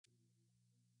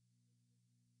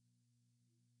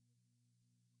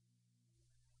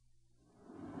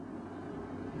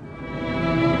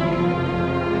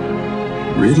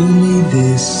Riddle me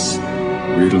this,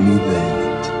 riddle me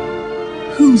that.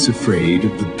 Who's afraid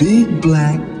of the big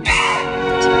black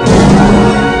hat?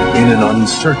 In an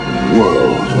uncertain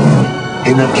world,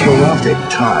 in a chaotic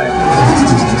time,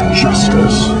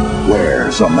 justice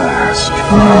wears a mask.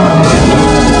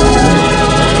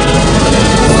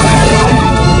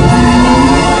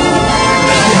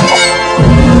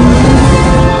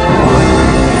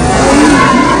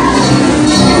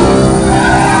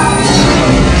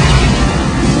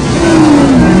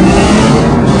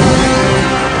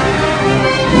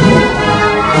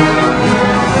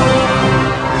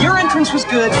 Was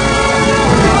good.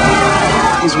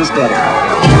 His was better.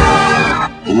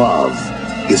 Love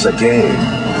is a game.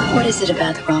 What is it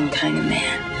about the wrong kind of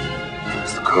man?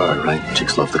 It's the car, right?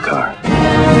 Chicks love the car.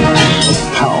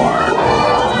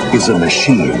 Power is a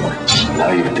machine.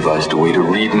 Now you've devised a way to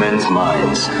read men's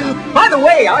minds. By the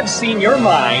way, I've seen your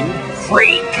mind,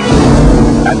 freak.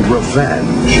 And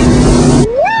revenge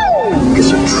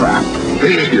is a trap.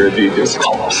 You're a genius.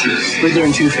 Riddler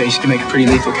and Two-Face can make a pretty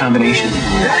lethal combination.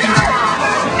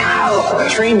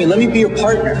 Train me, let me be your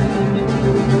partner.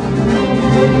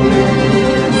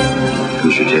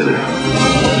 Who's your tailor?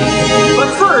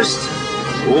 But first,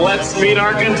 let's meet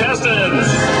our contestants.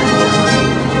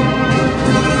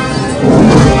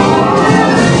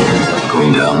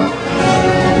 Going down.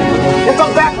 If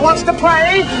the back wants to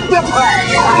play, we'll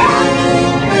play.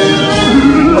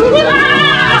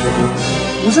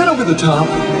 Was that over the top?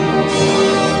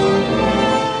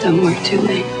 Don't work too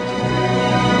late.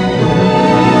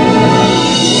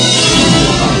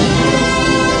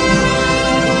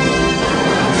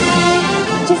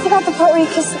 You forgot the part where you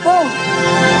kiss the girl.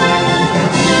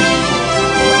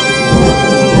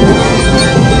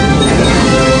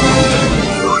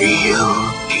 The real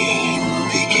game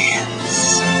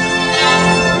begins.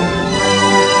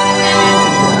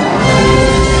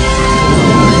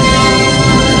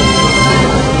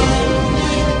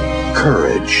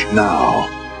 Courage now.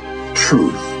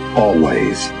 Truth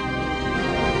always.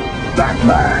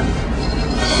 Batman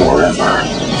forever.